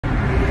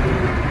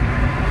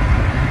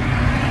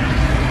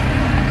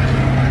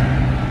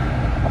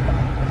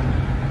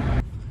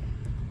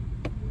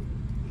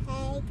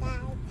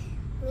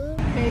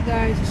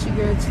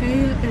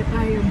Taya and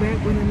I am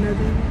back with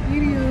another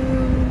video.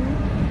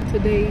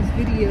 Today's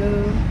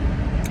video,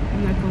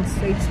 I'm not gonna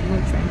say too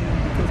much right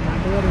now because my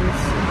daughter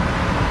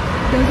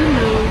doesn't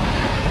know,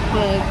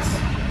 but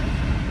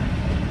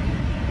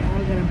I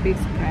got a big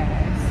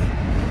surprise.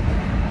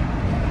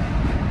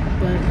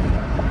 But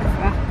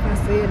if I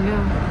say it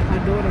now, my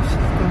daughter, she's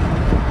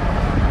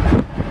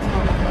gonna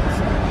talk about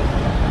something.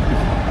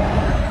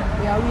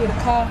 Yeah, we in the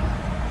car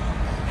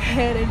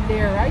heading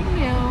there right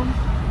now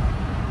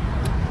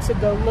to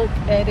go look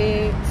at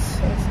it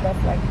and stuff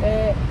like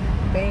that.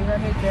 Bang right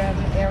here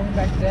driving, Aaron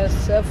back there.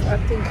 Seth, I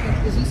think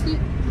is he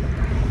asleep?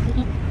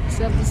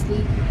 Seth is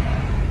asleep.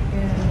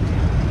 And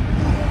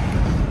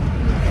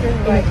in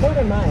a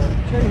quarter mile,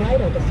 turn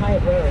right onto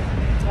Hyatt Road.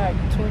 It's like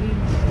 20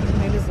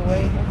 minutes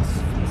away. I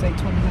was gonna say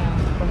 20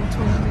 miles, but we're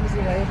 20 minutes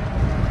away.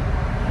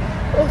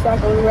 Looks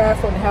like we ride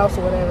from the house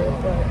or whatever,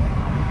 but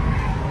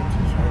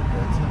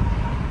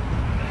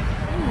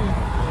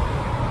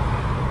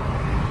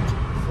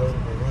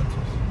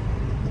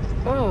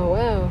oh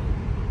wow.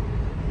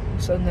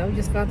 So now we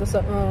just found us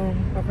a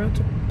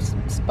rental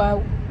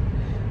spot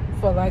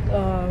for like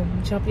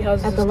jumpy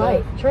houses at the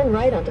light. Turn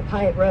right onto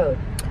Hyatt Road.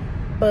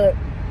 But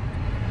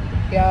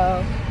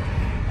y'all,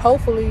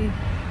 hopefully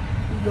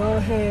we go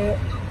ahead.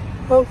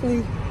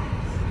 Hopefully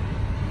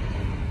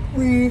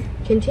we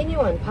continue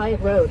on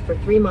Hyatt Road for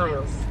 3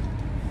 miles.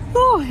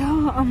 Oh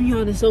y'all, I'm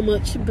yawning so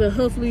much, but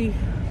hopefully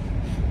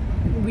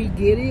we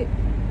get it.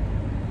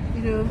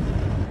 You know,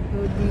 it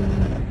would be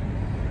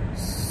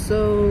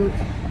so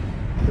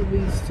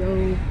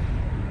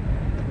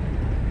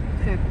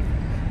happy.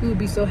 We would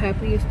be so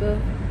happy and stuff.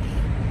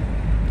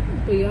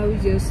 But y'all, we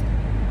just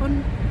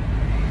on.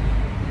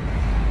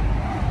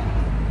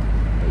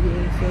 But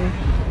yeah, so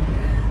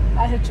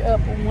I hit you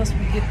up once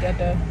we get there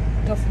though.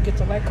 Don't forget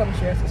to like, comment,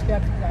 share,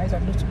 subscribe if you guys are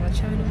new to my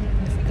channel.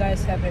 And if you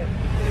guys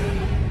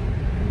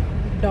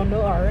don't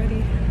know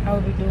already, I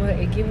will be doing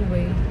a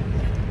giveaway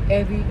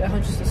every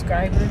 100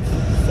 subscribers.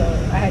 So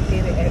I had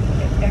did it at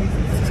every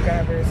 50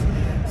 subscribers.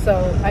 So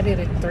I did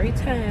it 3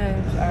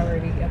 times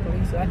already, I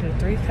believe. So I did it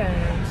 3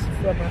 times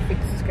for my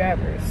 50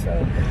 subscribers.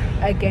 So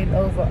I gained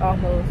over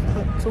almost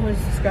 200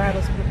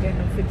 subscribers within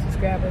the 50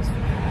 subscribers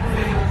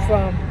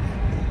from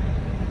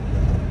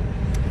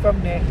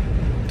that.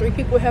 3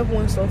 people have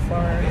won so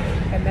far,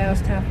 and now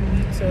it's time for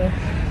me to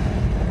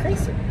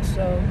increase it.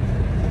 So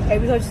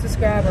every 100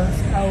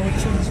 subscribers, I will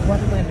choose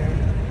one winner.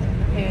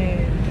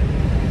 And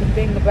the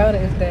thing about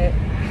it is that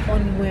you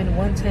only win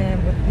 1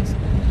 time with this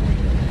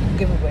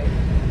giveaway.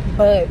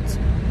 But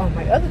on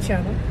my other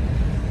channel,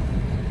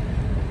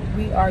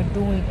 we are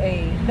doing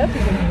another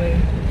giveaway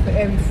for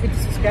every 50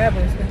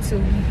 subscribers until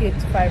we hit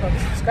 500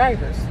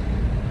 subscribers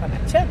on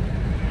that channel.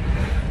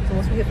 So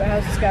once we hit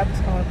 500 subscribers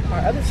on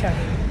our other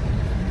channel,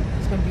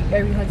 it's going to be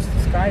every 100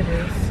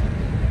 subscribers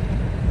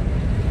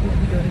we'll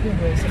be doing a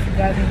giveaway. So if you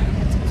guys want to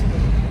enter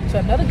to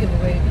another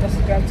giveaway, go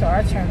subscribe to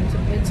our channel to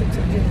enter to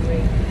the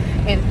giveaway.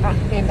 And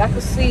I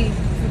can see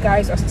if you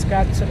guys are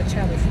subscribed to the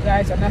channel. If you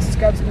guys are not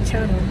subscribed to the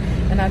channel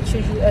and I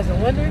choose you as a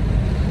winner,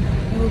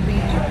 you will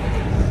be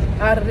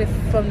out of it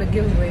from the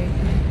giveaway.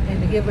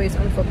 And the giveaway is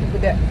only for people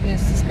that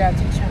is subscribed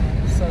to the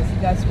channel. So if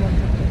you guys want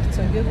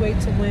to giveaway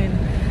to win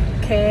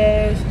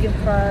cash, gift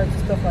cards,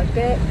 stuff like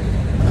that,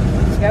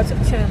 subscribe to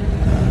the channel.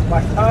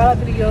 Watch all our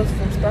videos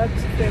from start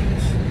to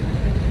finish.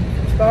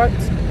 From start to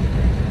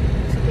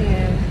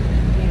end.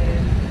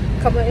 And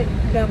comment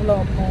down below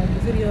on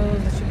the videos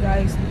that you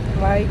guys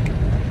like.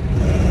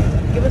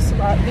 And give us some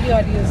video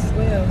ideas as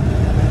well.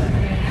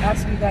 And I'll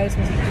see you guys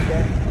when we do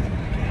that.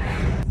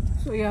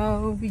 So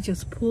y'all, we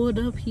just pulled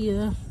up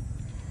here.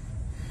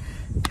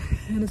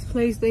 And this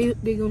place, they're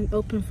gonna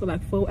open for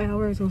like 4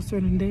 hours on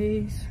certain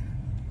days.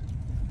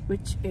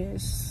 Which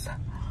is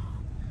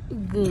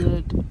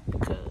good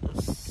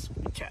because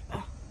we try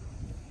to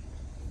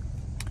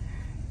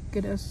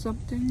get us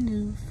something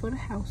new for the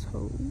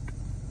household.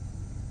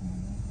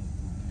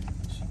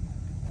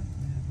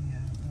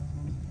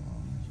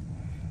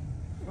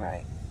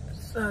 Right,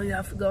 so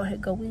y'all go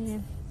ahead, go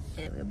in,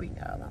 and we'll bring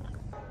y'all along.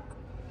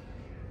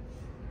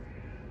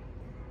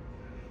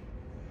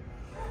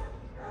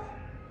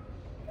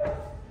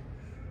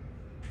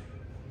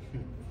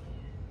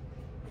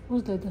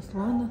 Who's that? That's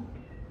Lana?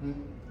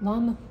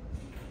 Lana?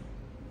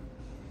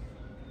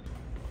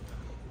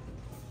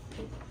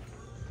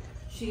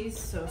 She's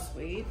so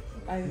sweet.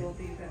 I will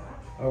be back.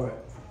 Alright.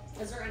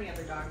 Is there any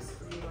other dogs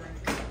you are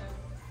interested in?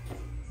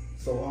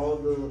 So all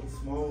the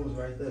small ones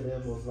right there, they're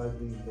most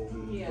likely going to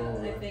be Yeah,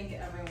 I think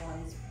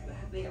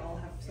they all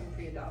have some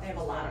pre-adoption. They have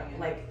a lot of,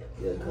 like,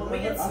 yeah, when we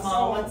get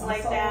small ones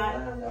like that,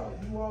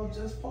 you all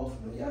just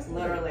posted them yesterday.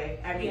 literally,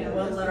 I mean, Yeah,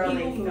 we'll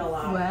literally fill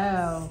up.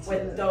 Wow.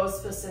 With those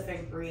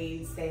specific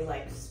breeds, they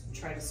like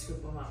try to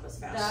scoop them up as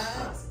fast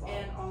as possible.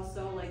 And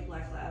also like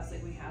black labs,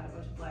 like we had a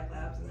bunch of black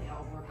labs and they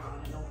all were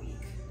gone in a week.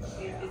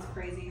 It's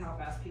crazy how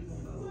fast people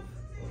move.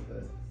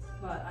 Okay.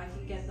 But I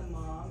can get the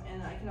mom,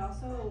 and I can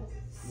also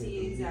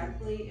see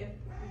exactly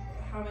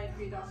how many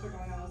pre-adopts are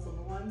going on those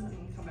little ones, and we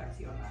can come back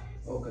to you on that.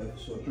 Okay,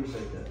 sure.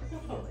 Appreciate that.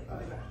 Totally. All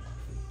right.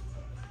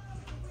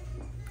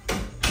 Okay.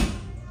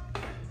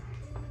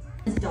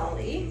 It's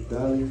Dolly.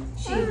 Dolly.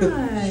 She's like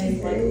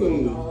a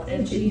little doll,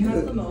 and she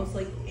has the most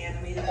like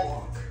animated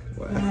walk.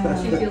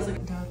 Wow. She feels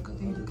like Dog, good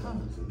thing to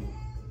come.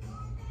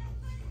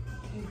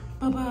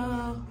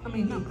 Bubba. I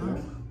mean, not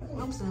Bubba.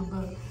 I'm saying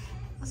Bubba.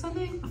 What's her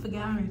name? I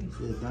forgot already.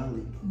 Yeah,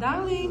 Dolly.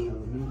 Dolly. Have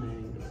a new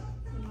name.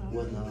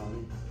 What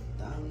Dolly?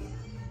 Dolly.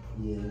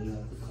 Yeah, we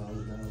have to call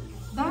her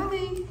Dolly.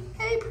 Dolly.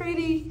 Hey,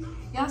 pretty.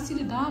 Y'all see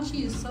the dog?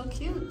 She is so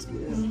cute.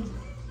 Yeah.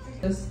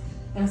 Just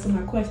answer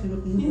my question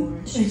with the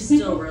newborn. She's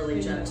still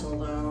really gentle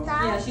though.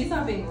 yeah, she's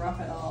not being rough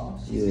at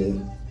all. She's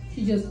Yeah.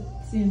 She just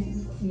seeing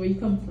where you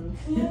come from.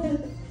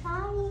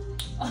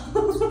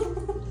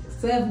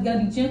 Seth, you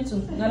gotta be gentle.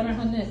 Not around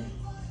her neck.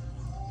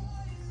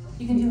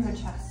 You can do her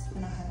chest,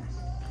 but not her.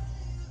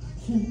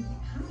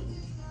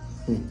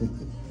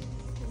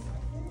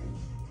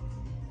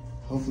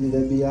 Hopefully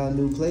that be our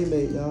new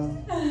playmate, y'all.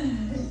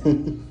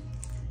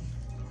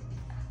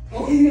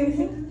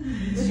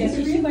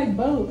 She like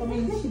both. I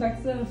mean, she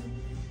like Seth.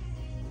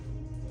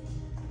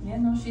 Yeah,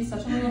 no, she's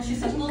such a little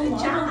Good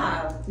mama.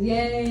 job.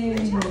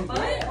 Yay.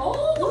 But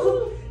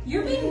oh,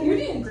 you're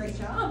doing a great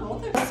job.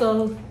 Both of you.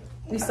 So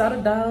we saw the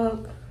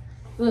dog.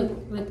 Look,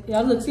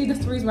 y'all look, see the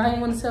threes where I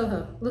didn't want to tell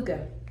her. Look at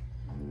her.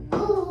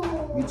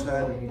 We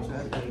tried to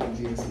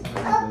get some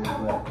time,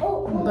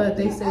 But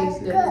they say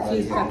that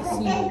she's got to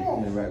see.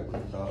 interact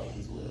with dogs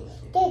as well.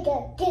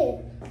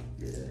 So.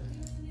 Yeah.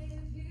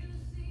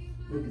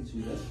 Look at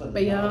you, that's funny.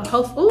 But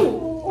y'all,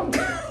 ooh.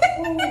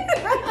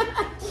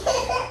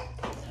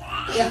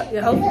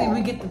 yeah, hopefully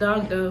we get the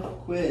dog though.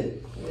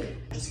 Quit.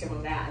 Just give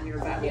them that and your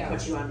vet will Yeah.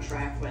 put you on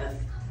track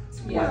with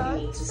Yeah. what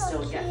you need to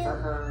still get for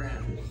her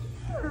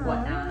and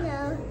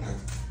whatnot.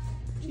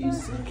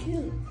 She's so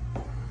cute.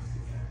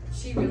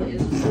 She really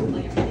is just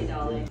like a mini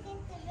Dolly.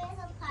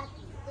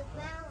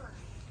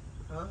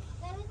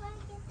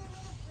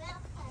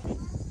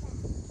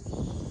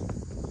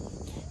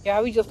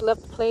 Yeah, we just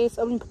left the place.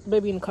 I'm gonna put the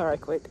baby in the car right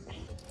quick.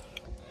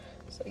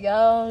 So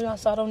y'all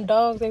saw them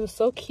dogs. They were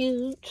so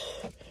cute.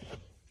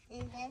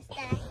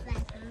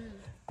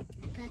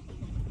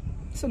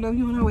 So now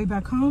we on our way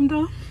back home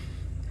though.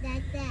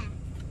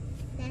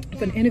 I'm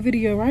gonna end the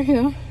video right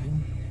here.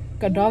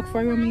 Got dog fur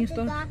on me and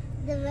stuff.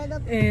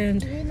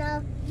 And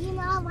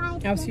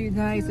I'll see you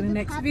guys in the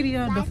next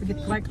video. Don't forget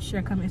to like,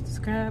 share, comment, and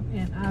subscribe.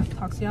 And I'll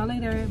talk to y'all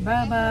later.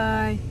 Bye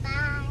bye.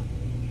 Bye.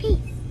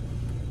 Peace.